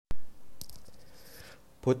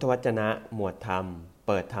พุทธวจนะ หมวดธรรม เ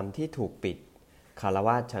ปิดธรรมที่ถูกปิดคฤ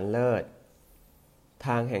หัสถ์ชั้นเลิศท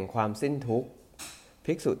างแห่งความสิ้นทุกข์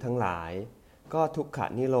ภิกษุทั้งหลายก็ทุกข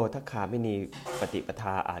นิโรธคามินีปฏิปท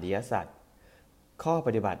าอริยสัจข้อป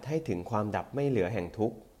ฏิบัติให้ถึงความดับไม่เหลือแห่งทุ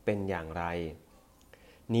กข์เป็นอย่างไร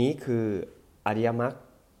นี้คืออริยมรรค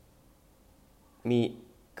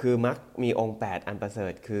มรรคมีองค์8อันประเสริ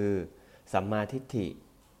ฐคือสัมมาทิฏฐิ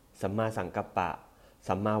สัมมาสังกัปปะ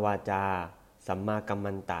สัมมาวาจาสัมมากัม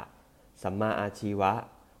มันตะสัมมาอาชีวะ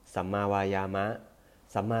สัมมาวายามะ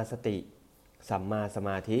สัมมาสติสัมมาสม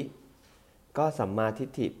าธิก็สัมมาทิฏ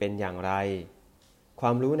ฐิเป็นอย่างไรคว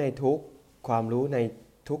ามรู้ในทุกข์ความรู้ใน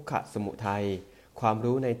ทุกขสมุทัยความ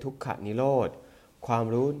รู้ในทุกขนิโรธความ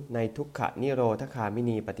รู้ในทุกขนิโรธคามิ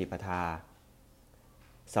นีปฏิปทา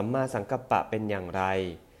สัมมาสังกัปปะเป็นอย่างไร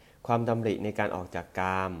ความดำริในการออกจากก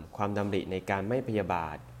ามความดำริในการไม่พยาบา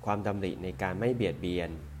ทความดำริในการไม่เบียดเบีย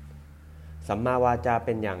นสัมมาวาจาเ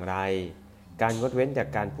ป็นอย่างไรการงดเว้นจาก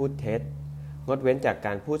การพูดเท็จงดเว้นจากก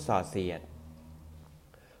ารพูดส่อเสียด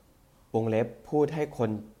วงเล็บพูดให้คน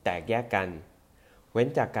แตกแยกกันเว้น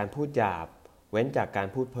จากการพูดหยาบเว้นจากการ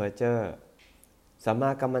พูดเพ้อเจ้อสัมมา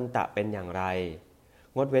กัมมันตะเป็นอย่างไร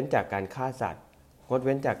งดเว้นจากการฆ่าสัตว์งดเ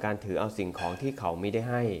ว้นจากการถือเอาสิ่งของที่เขามิได้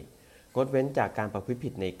ให้งดเว้นจากการประพฤติผิ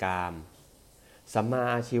ดในกามสัมมา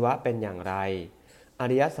อาชีวะเป็นอย่างไรอ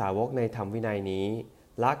ริยสาวกในธรรมวินัยนี้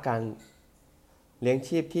ละการเลี้ยง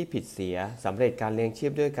ชีพที่ผิดเสียสำเร็จการเลี้ยงชี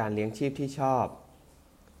พด้วยการเลี้ยงชีพที่ชอบ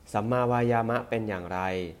สัมมาวายามะเป็นอย่างไร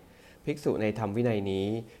ภิกษุในธรรมวินัยนี้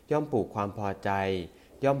ย่อมปลูกความพอใจ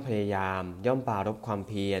ย่อมพยายามย่อมปรารภความ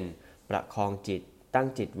เพียรประคองจิตตั้ง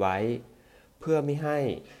จิตไว้เพื่อไม่ให้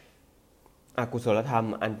อกุศลธรรม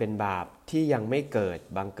อันเป็นบาปที่ยังไม่เกิด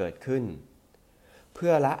บังเกิดขึ้นเพื่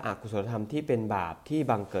อละอกุศลธรรมที่เป็นบาปที่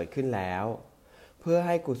บังเกิดขึ้นแล้วเพื่อใ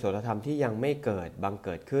ห้กุศลธรรมที่ยังไม่เกิดบังเ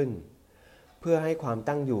กิดขึ้นเพื่อให้ความ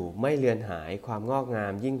ตั้งอยู่ไม่เลือนหายความงอกงา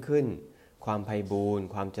มยิ่งขึ้นความไพบูลย์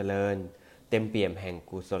ความเจริญเต็มเปี่ยมแห่ง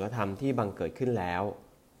กุศลธรรมที่บังเกิดขึ้นแล้ว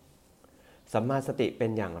สัมมาสติเป็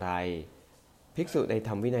นอย่างไรภิกษุในธ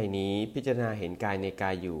รรมวินัยนี้พิจารณาเห็นกายในก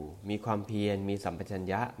ายอยู่มีความเพียรมีสัมปชัญ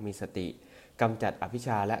ญะมีสติกำจัดอภิชฌ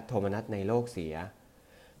าและโทมนัสในโลกเสีย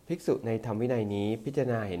ภิกษุในธรรมวินัยนี้พิจาร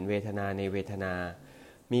ณาเห็นเวทนาในเวทนา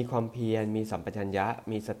มีความเพียรมีสัมปชัญญะ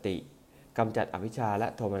มีสติกำจัดอภิชฌาและ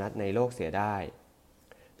โทมนัสในโลกเสียได้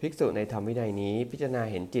ภิกษุในธรรมวินัยนี้พิจารณา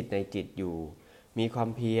เห็นจิตในจิตอยู่มีความ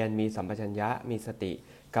เพียรมีสัมปชัญญะมีสติ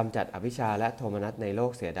กำจัดอภิชฌาและโทมนัสในโล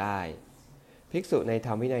กเสียได้ภิกษุในธร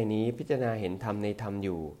รมวินัยนี้พิจารณาเห็นธรรมในธรรมอ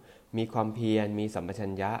ยู่มีความเพียรมีสัมปชั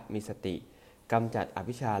ญญะมีสติกำจัดอ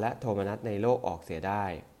ภิชฌาและโทมนัสในโลกออกเสียได้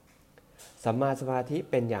สัมมาสมาธิ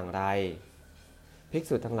เป็นอย่างไรภิก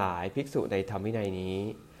ษุทั้งหลายภิกษุในธรรมวินัยนี้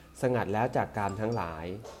สงัดแล้วจากกามทั้งหลาย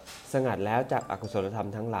สงัดแล้วจากอกุศลธรรม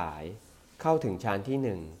ทั้งหลายเข้าถึงฌานที่ห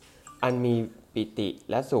นึ่งอันมีปิติ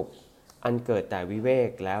และสุขอันเกิดแต่วิเวก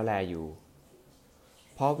แล้วแลอยู่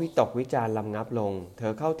เพราะวิตกวิจารลำงับลงเธ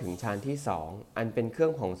อเข้าถึงฌานที่สองอันเป็นเครื่อ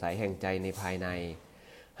งผ่องใสแห่งใจในภายใน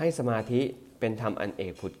ให้สมาธิเป็นธรรมอันเอ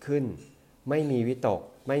กผุดขึ้นไม่มีวิตก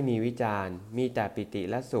ไม่มีวิจารมีแต่ปิติ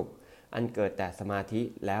และสุขอันเกิดแต่สมาธิ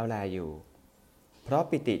แล้วแลอยู่เพราะ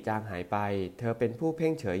ปิติจางหายไปเธอเป็นผู้เพ่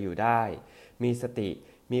งเฉยอยู่ได้มีสติ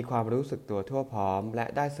มีความรู้สึกตัวทั่วพร้อมและ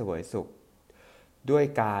ได้เสวยสุขด้วย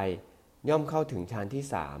กายย่อมเข้าถึงฌานที่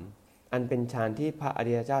สามอันเป็นฌานที่พระอ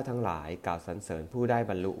ริยเจ้าทั้งหลายกล่าวสรรเสริญผู้ได้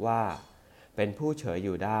บรรลุว่าเป็นผู้เฉยอ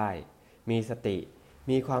ยู่ได้มีสติ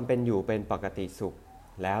มีความเป็นอยู่เป็นปกติสุข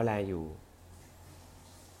แล้วแลอยู่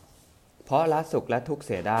เพราะละสุขและทุกข์เ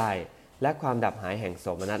สียได้และความดับหายแห่งโส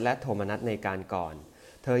มนัสและโทมนัสในการก่อน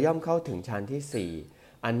เธอย่อมเข้าถึงฌานที่สี่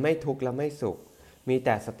อันไม่ทุกข์และไม่สุขมีแ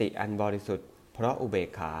ต่สติอันบริสุทธิ์เพราะอุเบก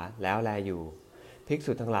ขาแล้วแลอยู่ภิก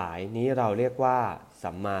ษุทั้งหลายนี้เราเรียกว่า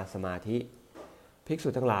สัมมาสมาธิภิกษุ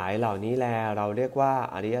ทั้งหลายเหล่านี้แลเราเรียกว่า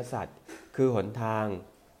อริยสัจคือหนทาง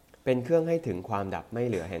เป็นเครื่องให้ถึงความดับไม่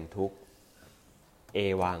เหลือแห่งทุกข์เอ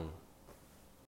วัง